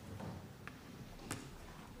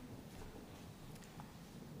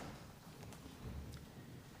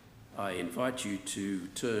I invite you to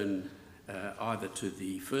turn either to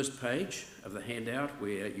the first page of the handout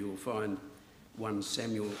where you will find 1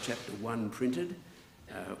 Samuel chapter 1 printed,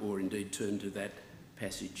 or indeed turn to that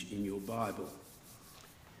passage in your Bible.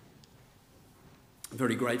 I'm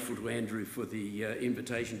very grateful to Andrew for the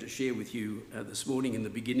invitation to share with you this morning in the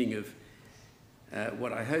beginning of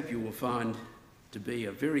what I hope you will find to be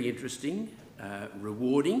a very interesting,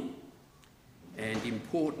 rewarding and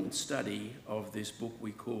important study of this book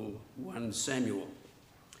we call 1 Samuel.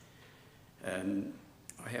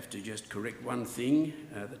 I have to just correct one thing.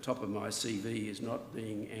 The top of my CV is not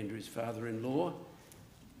being Andrew's father-in-law,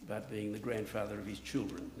 but being the grandfather of his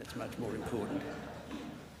children. That's much more important.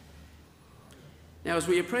 Now, as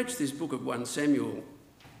we approach this book of 1 Samuel,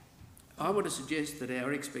 I want to suggest that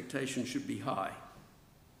our expectations should be high.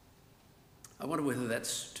 I wonder whether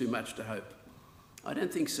that's too much to hope. I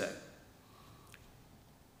don't think so.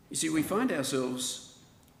 You see, we find ourselves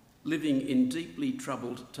living in deeply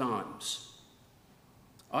troubled times.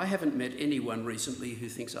 I haven't met anyone recently who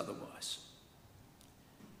thinks otherwise.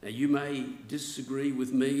 Now, you may disagree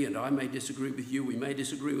with me and I may disagree with you. We may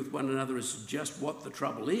disagree with one another as to just what the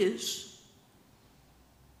trouble is,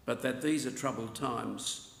 but that these are troubled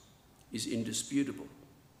times is indisputable.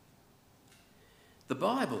 The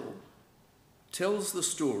Bible tells the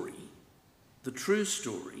story, the true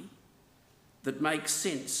story, that makes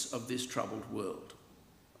sense of this troubled world,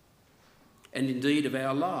 and indeed of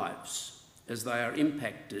our lives as they are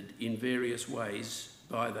impacted in various ways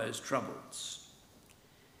by those troubles.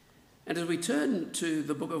 And as we turn to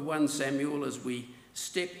the book of 1 Samuel, as we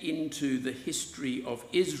step into the history of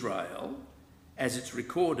Israel as it's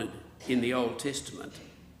recorded in the Old Testament,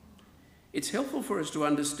 it's helpful for us to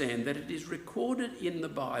understand that it is recorded in the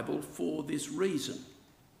Bible for this reason.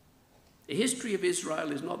 The history of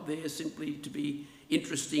Israel is not there simply to be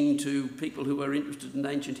interesting to people who are interested in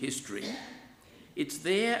ancient history. It's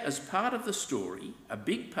there as part of the story, a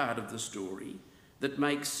big part of the story, that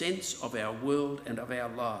makes sense of our world and of our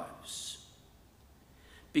lives.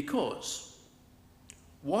 Because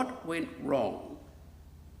what went wrong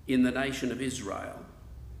in the nation of Israel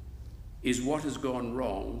is what has gone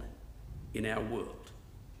wrong in our world.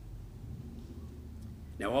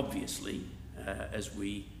 Now, obviously, as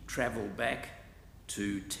we travel back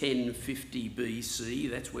to 1050 BC,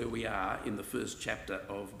 that's where we are in the first chapter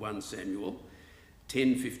of 1 Samuel,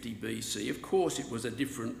 1050 BC. Of course, it was a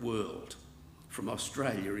different world from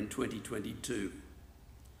Australia in 2022.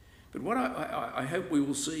 But what I hope we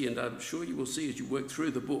will see, and I'm sure you will see as you work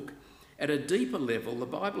through the book, at a deeper level, the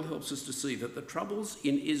Bible helps us to see that the troubles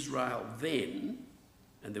in Israel then,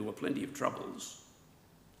 and there were plenty of troubles,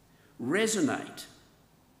 resonate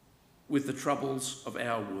with the troubles of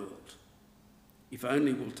our world, if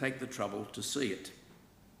only we'll take the trouble to see it.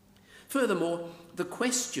 Furthermore, the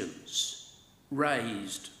questions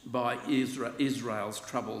raised by Israel's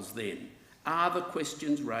troubles then are the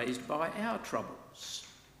questions raised by our troubles.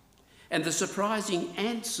 And the surprising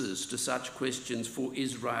answers to such questions for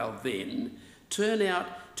Israel then turn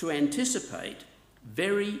out to anticipate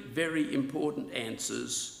very, very important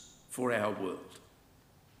answers for our world.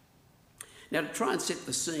 Now, to try and set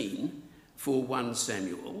the scene for 1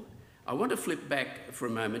 Samuel, I want to flip back for a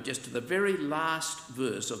moment just to the very last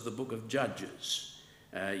verse of the book of Judges.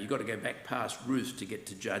 You've got to go back past Ruth to get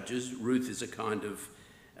to Judges. Ruth is a kind of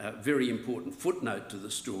very important footnote to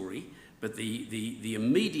the story, but the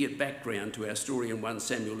immediate background to our story in 1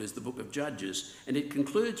 Samuel is the book of Judges, and it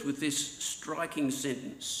concludes with this striking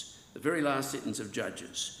sentence, the very last sentence of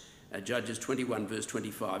Judges, Judges 21 verse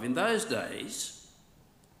 25. In those days,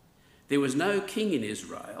 there was no king in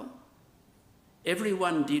Israel.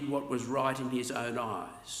 Everyone did what was right in his own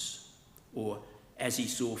eyes, or as he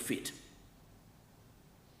saw fit.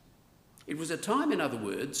 It was a time, in other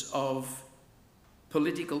words, of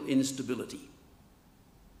political instability.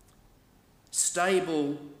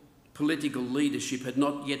 Stable political leadership had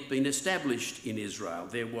not yet been established in Israel.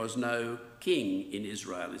 There was no king in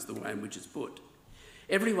Israel, is the way in which it's put.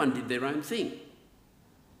 Everyone did their own thing,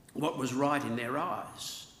 what was right in their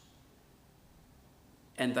eyes.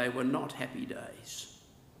 And they were not happy days.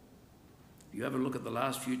 If you have a look at the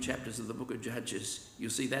last few chapters of the book of Judges,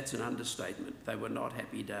 you'll see that's an understatement. They were not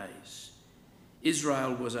happy days.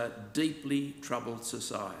 Israel was a deeply troubled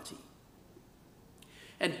society.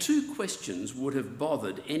 And two questions would have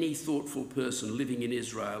bothered any thoughtful person living in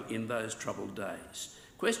Israel in those troubled days.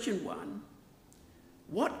 Question one,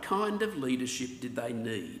 what kind of leadership did they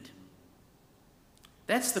need?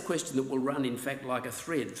 That's the question that will run, in fact, like a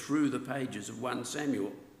thread through the pages of 1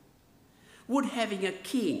 Samuel. Would having a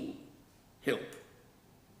king help?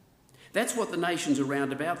 That's what the nations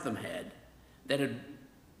around about them had, that had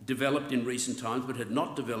developed in recent times but had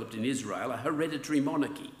not developed in Israel, a hereditary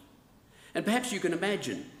monarchy. And perhaps you can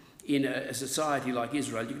imagine, in a society like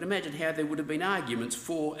Israel, you can imagine how there would have been arguments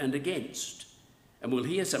for and against. And we'll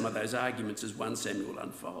hear some of those arguments as 1 Samuel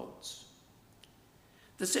unfolds.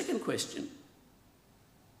 The second question,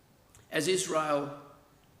 as Israel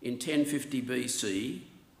in 1050 BC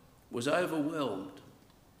was overwhelmed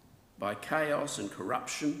by chaos and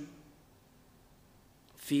corruption,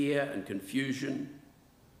 fear and confusion,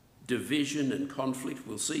 division and conflict,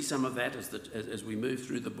 we'll see some of that as we move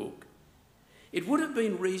through the book, it would have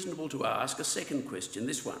been reasonable to ask a second question,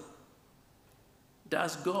 this one.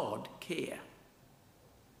 Does God care?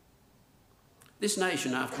 This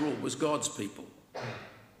nation, after all, was God's people,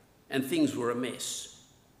 and things were a mess.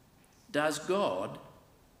 Does God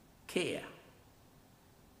care?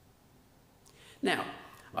 Now,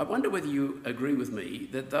 I wonder whether you agree with me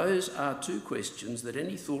that those are two questions that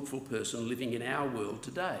any thoughtful person living in our world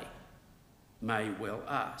today may well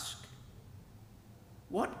ask.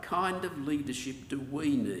 What kind of leadership do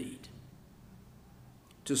we need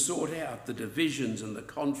to sort out the divisions and the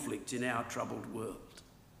conflicts in our troubled world?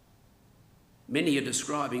 Many are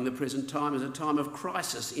describing the present time as a time of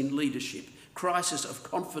crisis in leadership, crisis of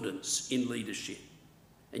confidence in leadership.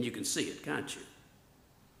 And you can see it, can't you?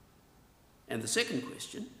 And the second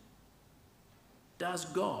question, does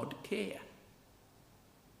God care?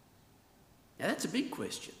 Now that's a big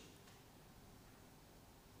question.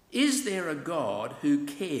 Is there a God who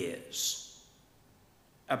cares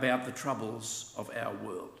about the troubles of our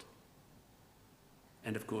world?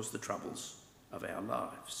 And of course the troubles of our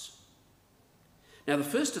lives. Now the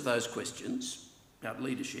first of those questions, about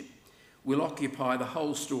leadership, will occupy the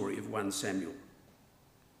whole story of 1 Samuel.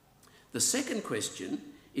 The second question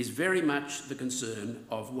is very much the concern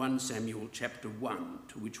of 1 Samuel chapter 1,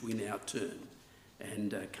 to which we now turn.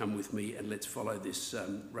 And come with me and let's follow this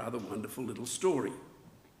rather wonderful little story.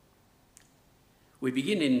 We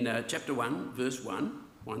begin in chapter 1, verse 1,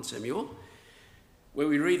 1 Samuel, where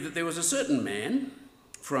we read that there was a certain man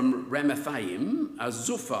from Ramathaim, a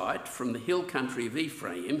Zuphite from the hill country of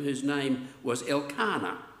Ephraim, whose name was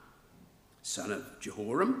Elkanah, son of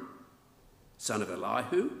Jehoram, son of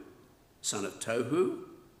Elihu, son of Tohu,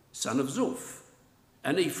 son of Zuph,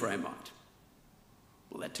 an Ephraimite.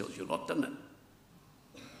 Well, that tells you a lot, doesn't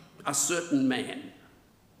it? A certain man.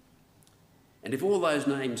 And if all those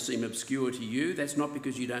names seem obscure to you, that's not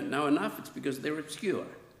because you don't know enough, it's because they're obscure.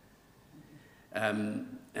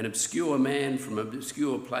 An obscure man from an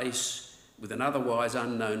obscure place with an otherwise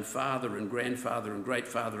unknown father and grandfather and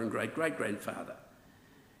great-father and great-great-grandfather.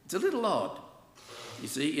 It's a little odd, you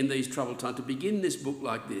see, in these troubled times, to begin this book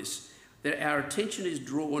like this, that our attention is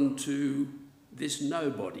drawn to this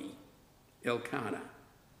nobody, Elkanah,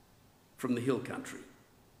 from the hill country.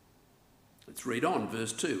 Let's read on,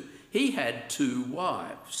 verse 2. He had 2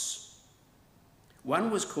 wives. One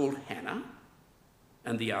was called Hannah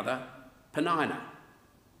and the other Peninnah.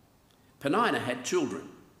 Peninnah had children,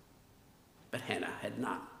 but Hannah had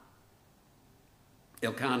none.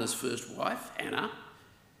 Elkanah's first wife, Hannah,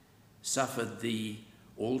 suffered the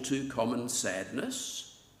all too common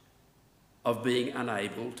sadness of being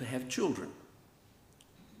unable to have children.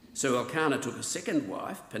 So Elkanah took a second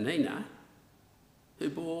wife, Peninnah, who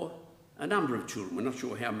bore a number of children. We're not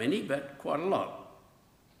sure how many, but quite a lot.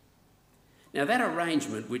 Now that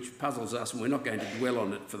arrangement, which puzzles us, and we're not going to dwell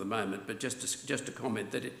on it for the moment, but just to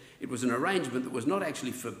comment that it was an arrangement that was not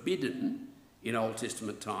actually forbidden in Old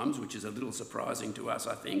Testament times, which is a little surprising to us,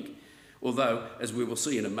 I think, although, as we will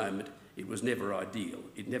see in a moment, it was never ideal.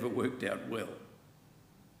 It never worked out well.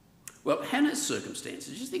 Well, Hannah's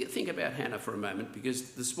circumstances, just think about Hannah for a moment,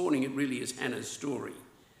 because this morning it really is Hannah's story.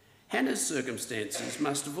 Hannah's circumstances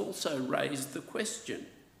must have also raised the question,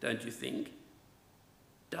 don't you think?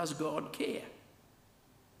 Does God care?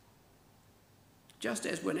 Just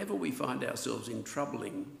as whenever we find ourselves in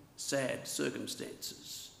troubling, sad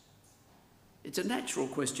circumstances, it's a natural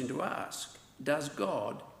question to ask. Does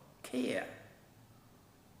God care?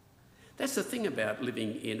 That's the thing about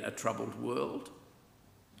living in a troubled world.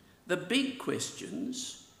 The big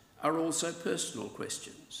questions are also personal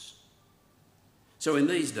questions. So in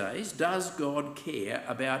these days, does God care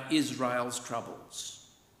about Israel's troubles?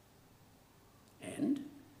 And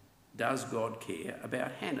does God care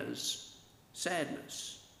about Hannah's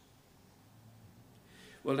sadness?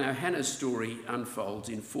 Well, now Hannah's story unfolds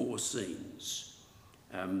in 4 scenes.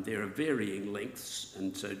 There are varying lengths,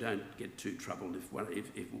 and so don't get too troubled if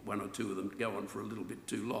one or two of them go on for a little bit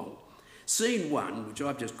too long. Scene 1, which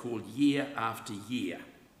I've just called Year After Year,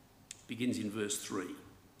 begins in verse 3.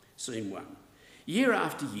 Scene 1. Year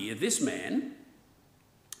after year, this man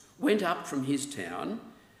went up from his town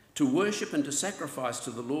to worship and to sacrifice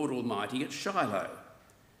to the Lord Almighty at Shiloh,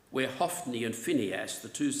 where Hophni and Phinehas, the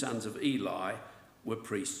two sons of Eli, were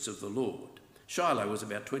priests of the Lord. Shiloh was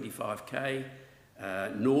about 25k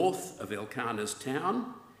north of Elkanah's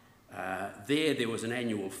town. There was an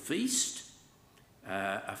annual feast,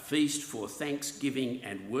 a feast for thanksgiving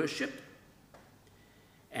and worship.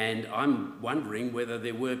 And I'm wondering whether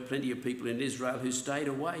there were plenty of people in Israel who stayed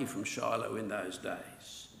away from Shiloh in those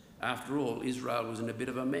days. After all, Israel was in a bit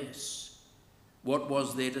of a mess. What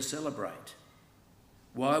was there to celebrate?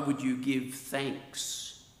 Why would you give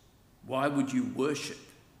thanks? Why would you worship?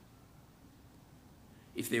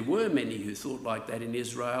 If there were many who thought like that in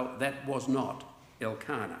Israel, that was not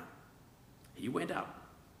Elkanah. He went up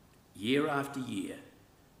year after year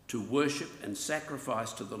to worship and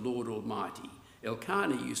sacrifice to the Lord Almighty.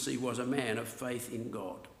 Elkanah, you see, was a man of faith in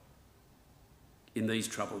God in these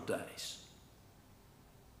troubled days.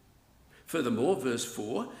 Furthermore, verse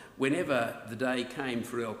 4, whenever the day came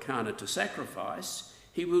for Elkanah to sacrifice,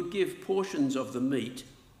 he would give portions of the meat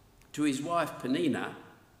to his wife Peninnah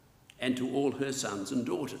and to all her sons and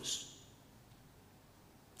daughters.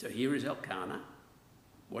 So here is Elkanah,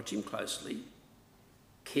 watch him closely,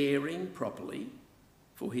 caring properly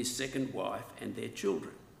for his second wife and their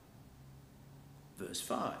children. Verse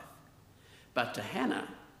 5, but to Hannah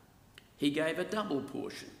he gave a double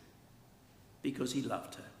portion because he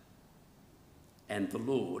loved her, and the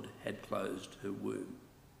Lord had closed her womb.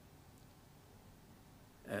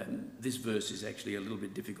 This verse is actually a little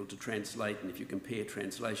bit difficult to translate, and if you compare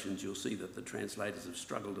translations, you'll see that the translators have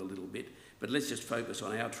struggled a little bit. But let's just focus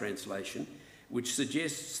on our translation, which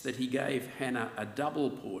suggests that he gave Hannah a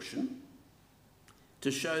double portion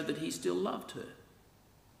to show that he still loved her.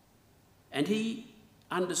 And he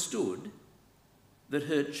understood that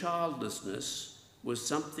her childlessness was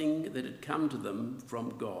something that had come to them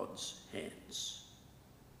from God's hands.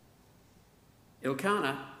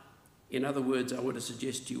 Elkanah, in other words, I want to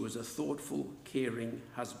suggest to you, was a thoughtful, caring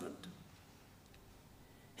husband.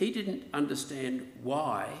 He didn't understand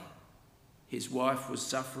why his wife was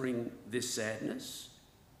suffering this sadness,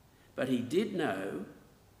 but he did know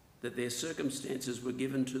that their circumstances were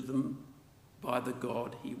given to them by the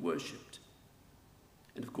God he worshipped.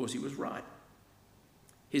 And of course he was right.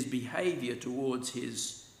 His behaviour towards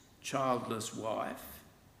his childless wife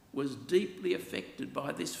was deeply affected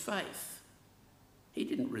by this faith. He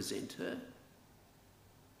didn't resent her.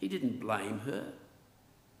 He didn't blame her.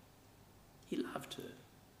 He loved her.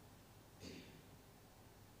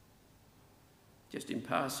 Just in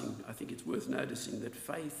passing, I think it's worth noticing that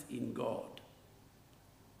faith in God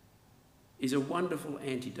is a wonderful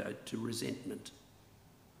antidote to resentment.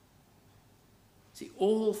 See,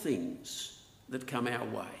 all things that come our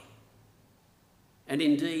way, and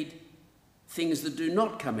indeed things that do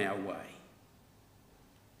not come our way,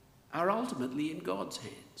 are ultimately in God's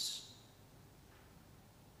hands.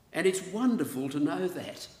 And it's wonderful to know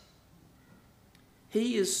that.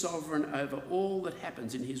 He is sovereign over all that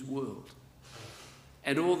happens in his world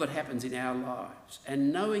and all that happens in our lives.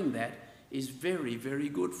 And knowing that is very, very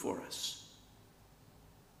good for us,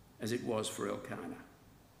 as it was for Elkanah.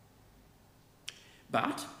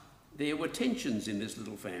 But there were tensions in this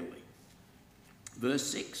little family. Verse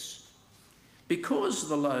 6, because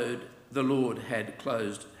the Lord had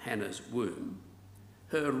closed Hannah's womb,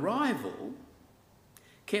 her rival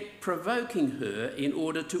kept provoking her in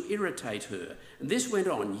order to irritate her. And this went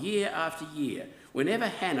on year after year. Whenever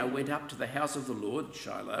Hannah went up to the house of the Lord,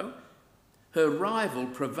 Shiloh, her rival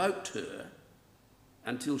provoked her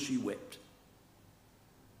until she wept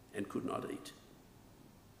and could not eat.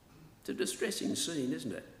 It's a distressing scene,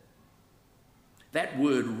 isn't it? That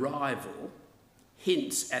word rival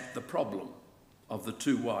hints at the problem of the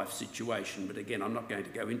two-wife situation, but again, I'm not going to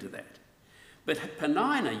go into that. But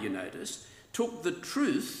Peninnah, you notice, took the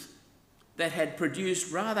truth that had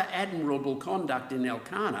produced rather admirable conduct in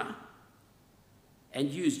Elkanah and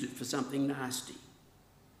used it for something nasty.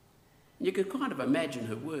 And you can kind of imagine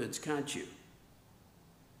her words, can't you?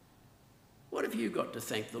 What have you got to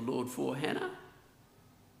thank the Lord for, Hannah?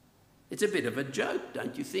 It's a bit of a joke,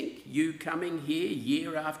 don't you think? You coming here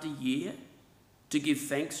year after year to give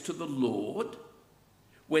thanks to the Lord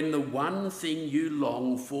when the one thing you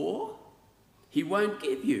long for, he won't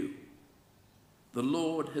give you. The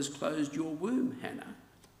Lord has closed your womb, Hannah.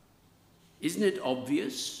 Isn't it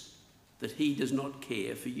obvious that he does not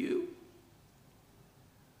care for you?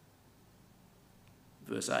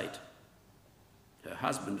 Verse 8, her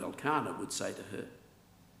husband Elkanah would say to her,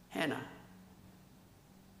 Hannah,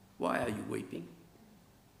 why are you weeping?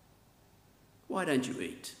 Why don't you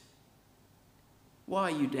eat? Why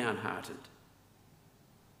are you downhearted?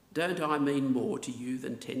 Don't I mean more to you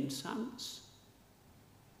than 10 sons?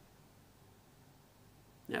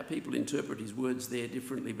 Now, people interpret his words there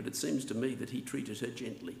differently, but it seems to me that he treated her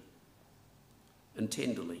gently and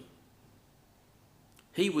tenderly.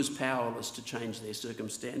 He was powerless to change their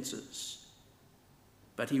circumstances,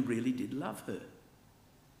 but he really did love her.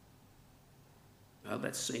 Well,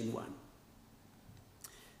 that's scene 1.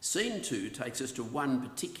 Scene 2 takes us to one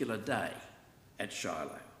particular day at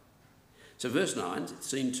Shiloh. So verse 9,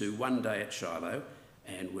 scene 2, one day at Shiloh,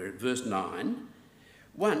 and we're at verse 9.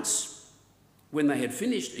 Once, when they had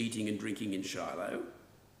finished eating and drinking in Shiloh,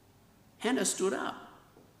 Hannah stood up.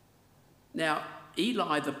 Now,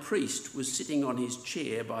 Eli the priest was sitting on his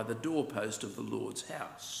chair by the doorpost of the Lord's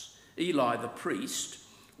house. Eli the priest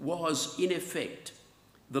was, in effect,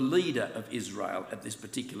 the leader of Israel at this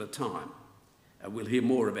particular time. We'll hear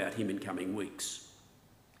more about him in coming weeks.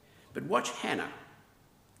 But watch Hannah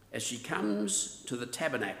as she comes to the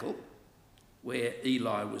tabernacle where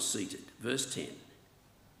Eli was seated. Verse 10.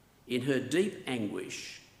 In her deep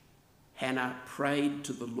anguish, Hannah prayed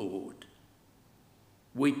to the Lord,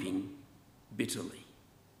 weeping bitterly.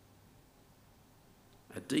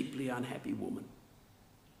 A deeply unhappy woman.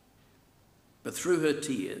 But through her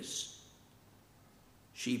tears,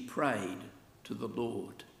 she prayed to the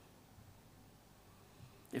Lord.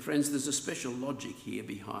 Now, friends, there's a special logic here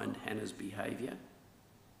behind Hannah's behaviour.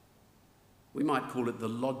 We might call it the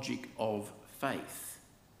logic of faith.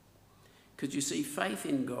 Because you see, faith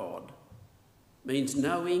in God means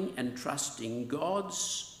knowing and trusting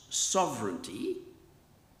God's sovereignty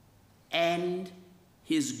and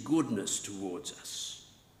his goodness towards us.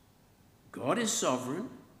 God is sovereign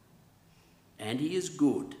and he is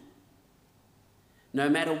good. No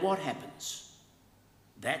matter what happens,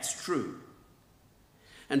 that's true.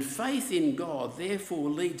 And faith in God therefore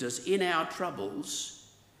leads us in our troubles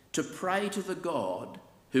to pray to the God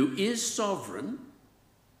who is sovereign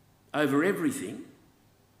over everything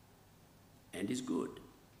and is good.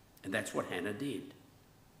 And that's what Hannah did.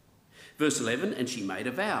 Verse 11, and she made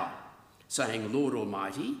a vow, saying, Lord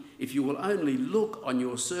Almighty, if you will only look on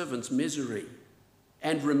your servant's misery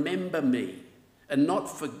and remember me and not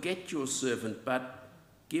forget your servant, but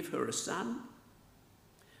give her a son,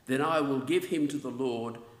 then I will give him to the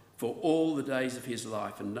Lord for all the days of his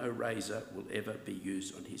life, and no razor will ever be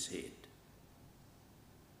used on his head.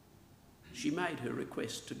 She made her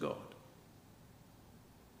request to God.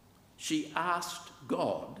 She asked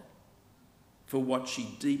God for what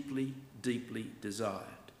she deeply, deeply desired.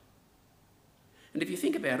 And if you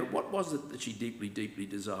think about it, what was it that she deeply, deeply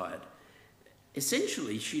desired?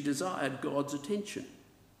 Essentially, she desired God's attention.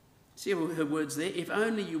 See her words there? If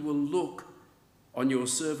only you will look on your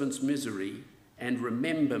servant's misery and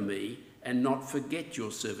remember me and not forget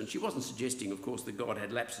your servant. She wasn't suggesting, of course, that God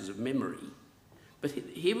had lapses of memory. But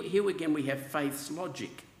here again we have faith's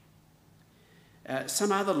logic.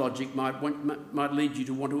 Some other logic might lead you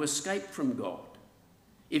to want to escape from God.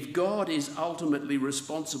 If God is ultimately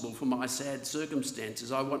responsible for my sad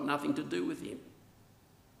circumstances, I want nothing to do with him.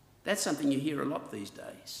 That's something you hear a lot these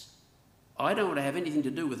days. I don't want to have anything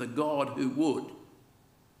to do with a God who would.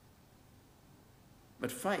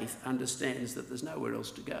 But faith understands that there's nowhere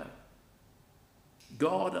else to go.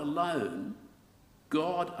 God alone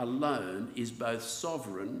is both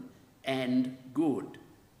sovereign and good.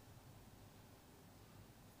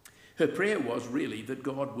 Her prayer was really that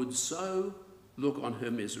God would so look on her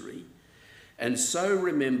misery and so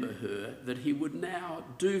remember her that he would now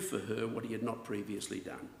do for her what he had not previously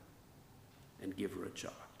done and give her a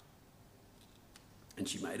child. And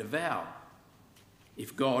she made a vow.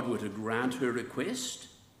 If God were to grant her request,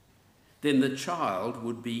 then the child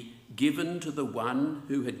would be given to the one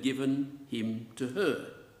who had given him to her,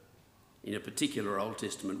 in a particular Old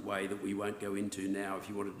Testament way that we won't go into now. If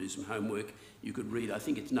you want to do some homework, you could read, I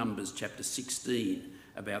think it's Numbers chapter 16,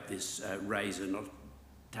 about this razor not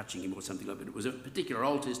touching him or something like that. It was a particular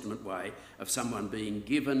Old Testament way of someone being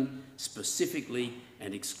given specifically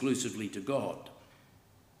and exclusively to God.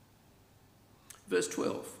 Verse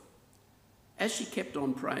 12. As she kept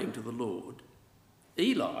on praying to the Lord,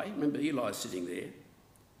 Eli, remember Eli's sitting there,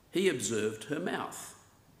 he observed her mouth.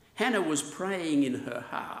 Hannah was praying in her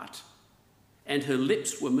heart and her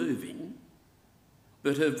lips were moving,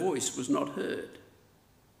 but her voice was not heard.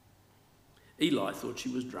 Eli thought she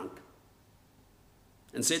was drunk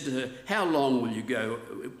and said to her, how long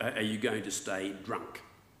are you going to stay drunk?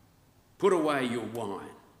 Put away your wine.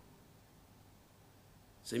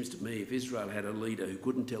 Seems to me if Israel had a leader who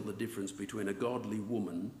couldn't tell the difference between a godly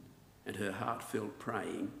woman and her heartfelt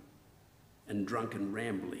praying and drunken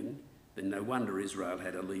rambling, then no wonder Israel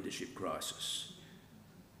had a leadership crisis.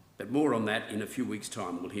 But more on that in a few weeks'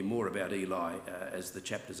 time. We'll hear more about Eli as the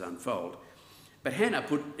chapters unfold. But Hannah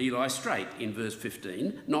put Eli straight in verse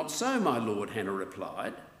 15. "Not so, my lord," Hannah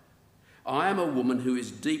replied. "I am a woman who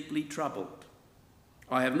is deeply troubled.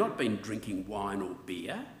 I have not been drinking wine or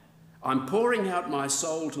beer. I'm pouring out my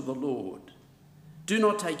soul to the Lord. Do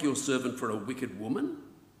not take your servant for a wicked woman.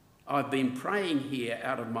 I've been praying here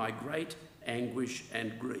out of my great anguish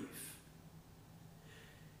and grief."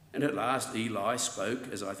 And at last Eli spoke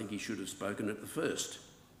as I think he should have spoken at the first.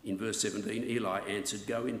 In verse 17, Eli answered,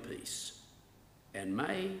 "Go in peace, and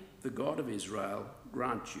may the God of Israel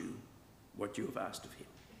grant you what you have asked of him."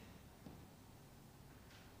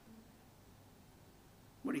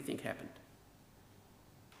 What do you think happened?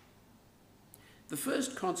 The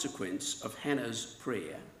first consequence of Hannah's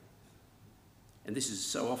prayer, and this is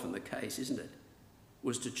so often the case, isn't it,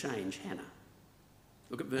 was to change Hannah.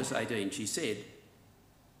 Look at verse 18. She said,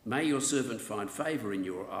 "May your servant find favour in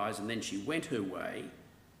your eyes." And then she went her way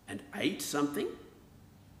and ate something,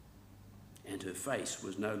 and her face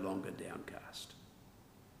was no longer downcast.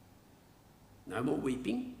 No more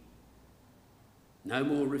weeping, no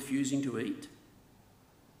more refusing to eat,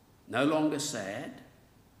 no longer sad.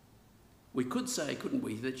 We could say, couldn't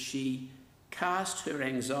we, that she cast her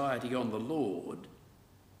anxiety on the Lord,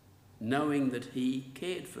 knowing that he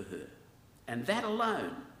cared for her. And that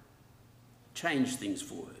alone changed things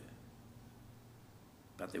for her.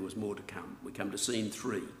 But there was more to come. We come to scene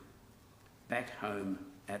 3, back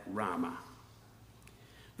home at Ramah.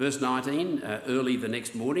 Verse 19, early the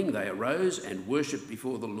next morning they arose and worshipped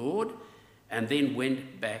before the Lord, and then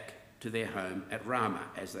went back to their home at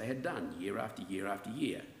Ramah, as they had done year after year after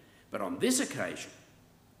year. But on this occasion,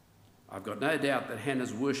 I've got no doubt that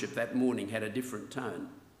Hannah's worship that morning had a different tone.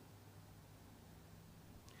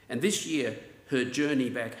 And this year, her journey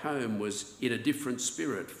back home was in a different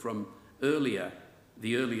spirit from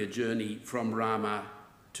the earlier journey from Ramah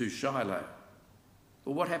to Shiloh.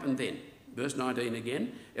 Well, what happened then? Verse 19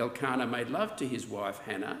 again, Elkanah made love to his wife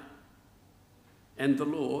Hannah, and the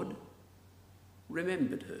Lord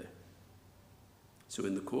remembered her. So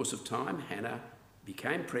in the course of time, Hannah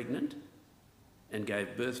became pregnant and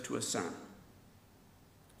gave birth to a son.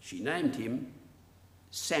 She named him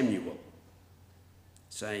Samuel,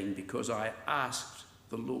 saying, "Because I asked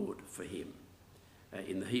the Lord for him."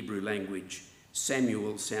 In the Hebrew language,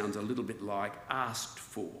 Samuel sounds a little bit like asked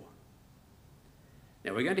for.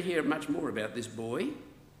 Now, we're going to hear much more about this boy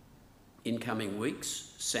in coming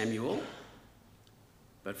weeks, Samuel.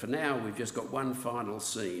 But for now, we've just got one final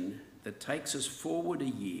scene that takes us forward a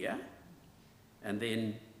year and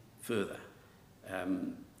then further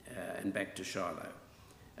and back to Shiloh.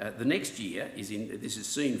 The next year this is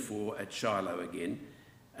scene 4 at Shiloh again,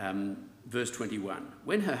 verse 21.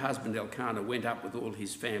 When her husband Elkanah went up with all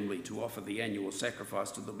his family to offer the annual sacrifice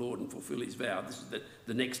to the Lord and fulfill his vow, this is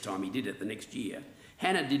the next time he did it, the next year,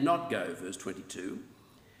 Hannah did not go, verse 22.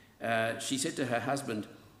 She said to her husband,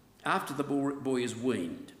 "After the boy is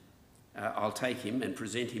weaned, I'll take him and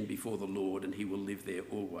present him before the Lord, and he will live there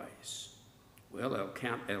always." Well,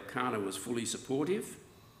 Elkanah was fully supportive.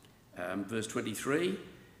 Verse 23,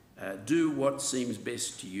 "Do what seems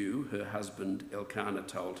best to you," her husband Elkanah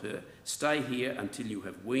told her. "Stay here until you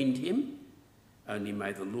have weaned him. Only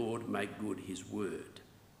may the Lord make good his word.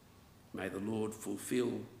 May the Lord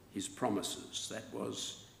fulfill his promises." That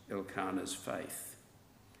was Elkanah's faith.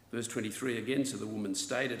 Verse 23 again, "So the woman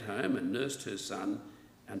stayed at home and nursed her son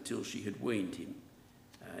until she had weaned him."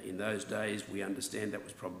 In those days, we understand that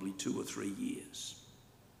was probably 2 or 3 years.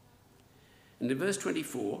 And in verse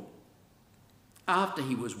 24, after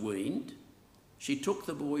he was weaned, she took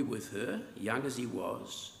the boy with her, young as he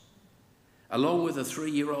was, along with a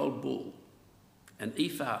 3-year-old bull, an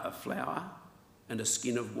ephah of flour and a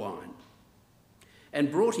skin of wine,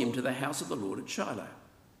 and brought him to the house of the Lord at Shiloh.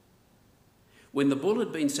 When the bull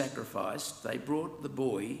had been sacrificed, they brought the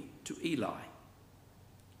boy to Eli.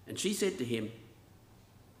 And she said to him,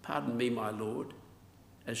 "Pardon me, my lord,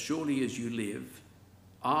 as surely as you live,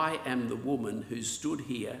 I am the woman who stood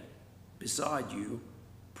here beside you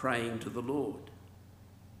praying to the Lord.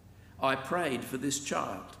 I prayed for this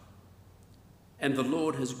child, and the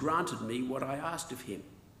Lord has granted me what I asked of him.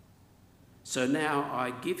 So now I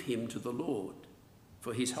give him to the Lord.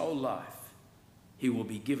 For his whole life, he will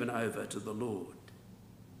be given over to the Lord."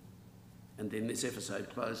 And then this episode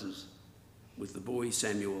closes with the boy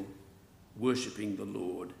Samuel worshipping the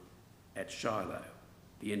Lord at Shiloh.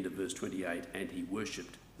 The end of verse 28, "And he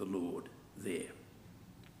worshipped the Lord there."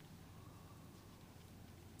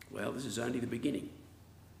 Well, this is only the beginning.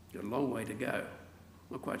 You've got a long way to go. I'm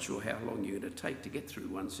not quite sure how long you're going to take to get through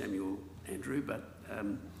 1 Samuel, Andrew, but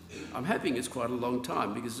I'm hoping it's quite a long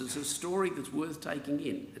time because it's a story that's worth taking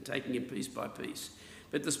in and taking in piece by piece.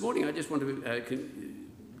 But this morning I just want to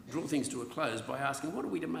draw things to a close by asking, what are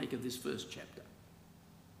we to make of this first chapter?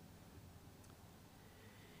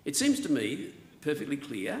 It seems to me perfectly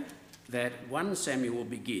clear that 1 Samuel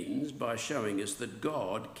begins by showing us that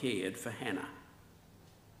God cared for Hannah,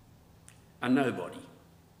 a nobody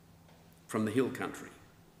from the hill country.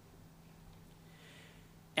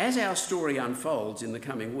 As our story unfolds in the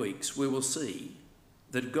coming weeks, we will see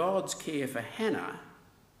that God's care for Hannah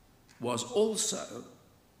was also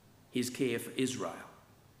his care for Israel.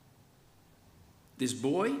 This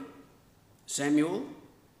boy, Samuel,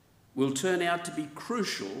 will turn out to be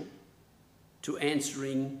crucial to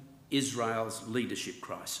answering Israel's leadership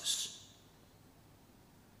crisis.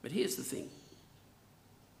 But here's the thing.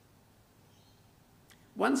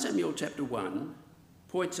 1 Samuel chapter 1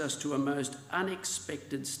 points us to a most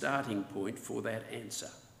unexpected starting point for that answer.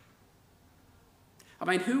 I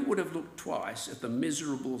mean, who would have looked twice at the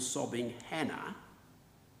miserable, sobbing Hannah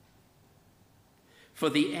for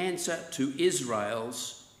the answer to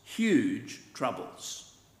Israel's huge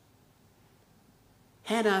troubles?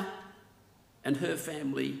 Hannah and her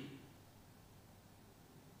family,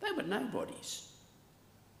 they were nobodies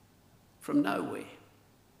from nowhere.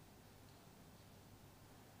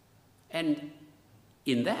 And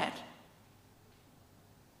in that,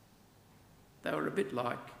 they were a bit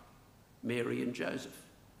like Mary and Joseph.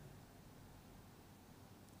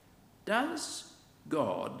 Does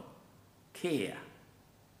God care?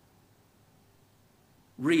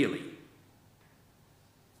 Really?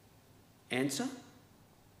 Answer: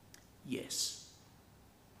 yes.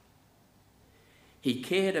 He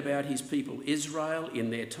cared about his people Israel in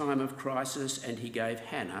their time of crisis, and he gave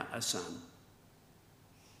Hannah a son.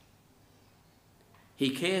 He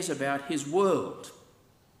cares about his world,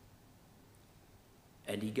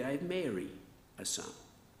 and he gave Mary a son.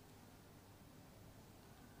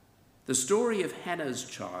 The story of Hannah's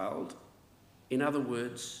child, in other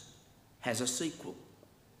words, has a sequel.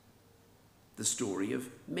 The story of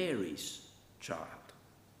Mary's child.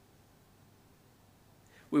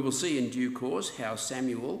 We will see in due course how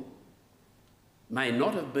Samuel may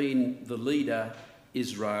not have been the leader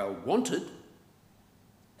Israel wanted,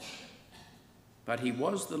 but he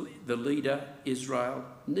was the leader Israel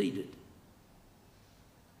needed.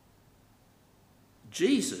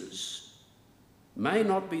 Jesus may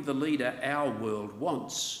not be the leader our world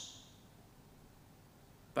wants,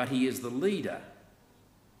 but he is the leader,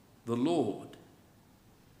 the Lord,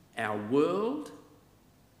 our world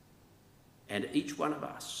and each one of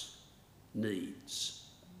us needs.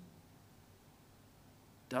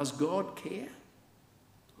 Does God care?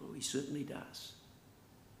 Oh, he certainly does.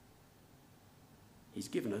 He's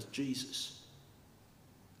given us Jesus.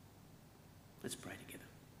 Let's pray together.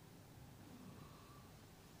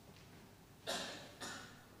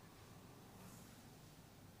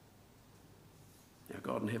 Our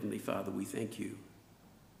God and Heavenly Father, we thank you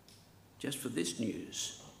just for this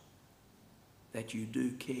news, that you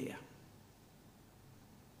do care.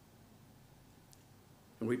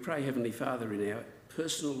 And we pray, Heavenly Father, in our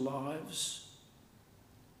personal lives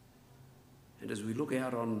and as we look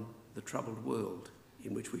out on the troubled world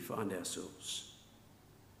in which we find ourselves,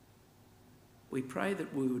 we pray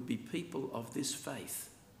that we would be people of this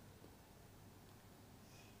faith,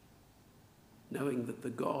 knowing that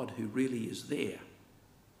the God who really is there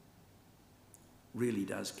really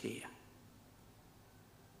does care.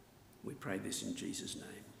 We pray this in Jesus' name.